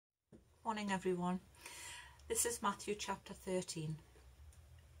Morning everyone. This is Matthew chapter 13.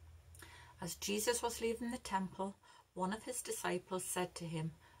 As Jesus was leaving the temple, one of his disciples said to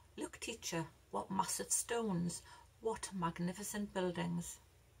him, "Look, teacher, what massive stones, what magnificent buildings."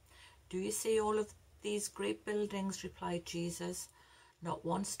 "Do you see all of these great buildings?" replied Jesus. "Not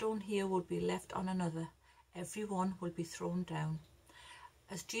one stone here will be left on another. Every one will be thrown down."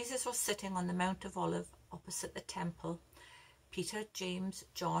 As Jesus was sitting on the Mount of Olives opposite the temple, Peter, James,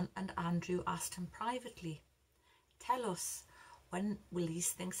 John and Andrew asked him privately, "Tell us, when will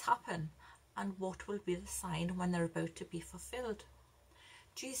these things happen? And what will be the sign when they're about to be fulfilled?"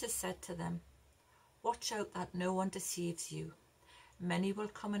 Jesus said to them, "Watch out that no one deceives you. Many will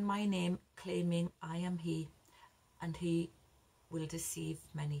come in my name, claiming I am he, and he will deceive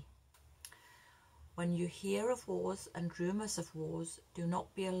many. When you hear of wars and rumours of wars, do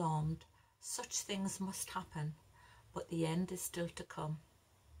not be alarmed. Such things must happen, but the end is still to come.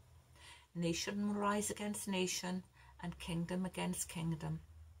 Nation will rise against nation, and kingdom against kingdom.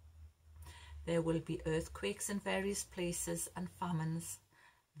 There will be earthquakes in various places and famines.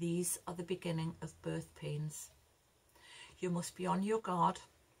 These are the beginning of birth pains. You must be on your guard.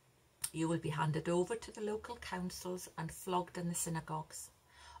 You will be handed over to the local councils and flogged in the synagogues.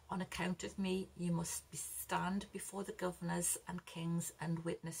 On account of me, you must stand before the governors and kings and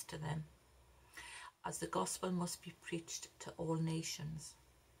witness to them, as the gospel must be preached to all nations.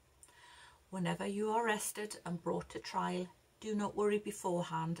 Whenever you are arrested and brought to trial, do not worry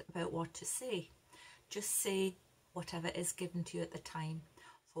beforehand about what to say. Just say whatever is given to you at the time,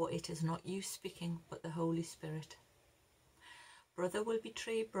 for it is not you speaking, but the Holy Spirit. Brother will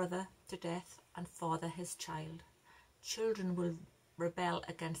betray brother to death, and father his child. Children will rebel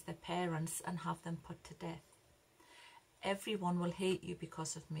against their parents and have them put to death. Everyone will hate you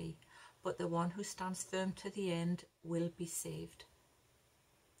because of me, but the one who stands firm to the end will be saved.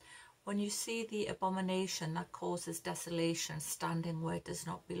 When you see the abomination that causes desolation standing where it does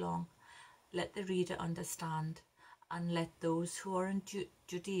not belong, let the reader understand, and let those who are in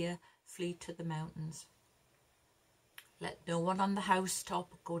Judea flee to the mountains. Let no one on the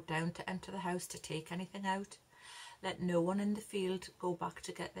housetop go down to enter the house to take anything out. Let no one in the field go back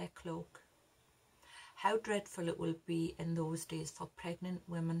to get their cloak. How dreadful it will be in those days for pregnant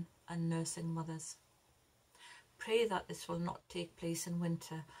women and nursing mothers. Pray that this will not take place in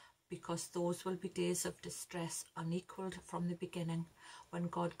winter, because those will be days of distress unequalled from the beginning, when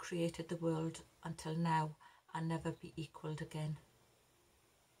God created the world, until now, and never be equalled again.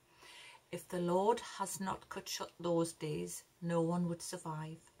 If the Lord has not cut short those days, no one would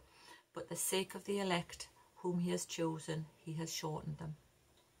survive, but the sake of the elect, whom he has chosen, he has shortened them.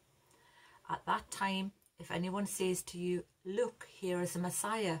 At that time, if anyone says to you, 'Look, here is a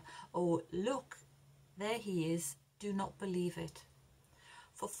Messiah,' or 'Look, there he is,' do not believe it.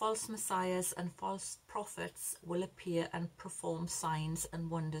 For false messiahs and false prophets will appear and perform signs and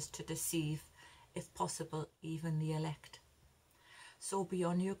wonders to deceive, if possible, even the elect. So be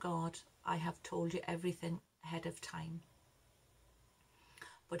on your guard. I have told you everything ahead of time.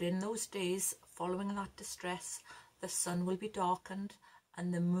 But in those days, following that distress, the sun will be darkened,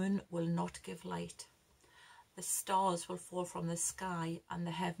 and the moon will not give light. The stars will fall from the sky, and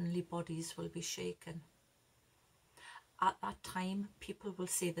the heavenly bodies will be shaken. At that time, people will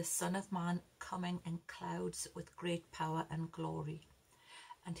see the Son of Man coming in clouds with great power and glory.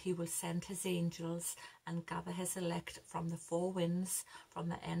 And he will send his angels and gather his elect from the four winds, from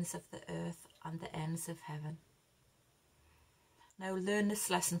the ends of the earth and the ends of heaven. Now learn this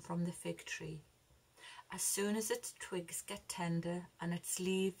lesson from the fig tree. As soon as its twigs get tender and its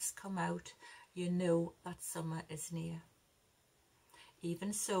leaves come out, you know that summer is near.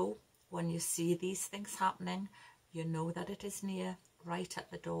 Even so, when you see these things happening, you know that it is near, right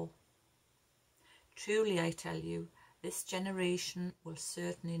at the door. Truly, I tell you, this generation will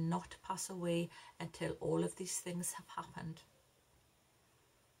certainly not pass away until all of these things have happened.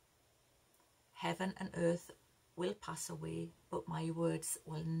 Heaven and earth will pass away, but my words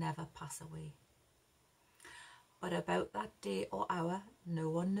will never pass away. But about that day or hour, no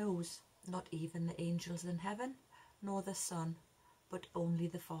one knows, not even the angels in heaven, nor the Son, but only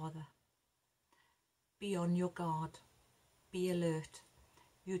the Father. Be on your guard. Be alert.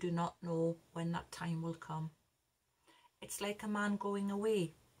 You do not know when that time will come. It's like a man going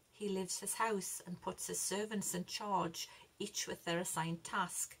away. He leaves his house and puts his servants in charge, each with their assigned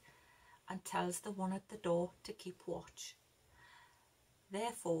task, and tells the one at the door to keep watch.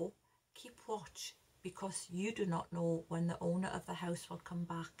 Therefore, keep watch, because you do not know when the owner of the house will come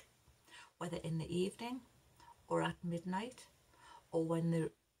back, whether in the evening or at midnight, or when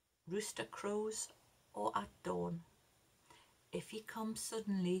the rooster crows, or at dawn. If he comes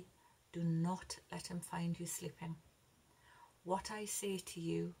suddenly, Do not let him find you sleeping. What I say to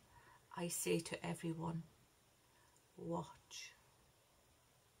you, I say to everyone. Watch.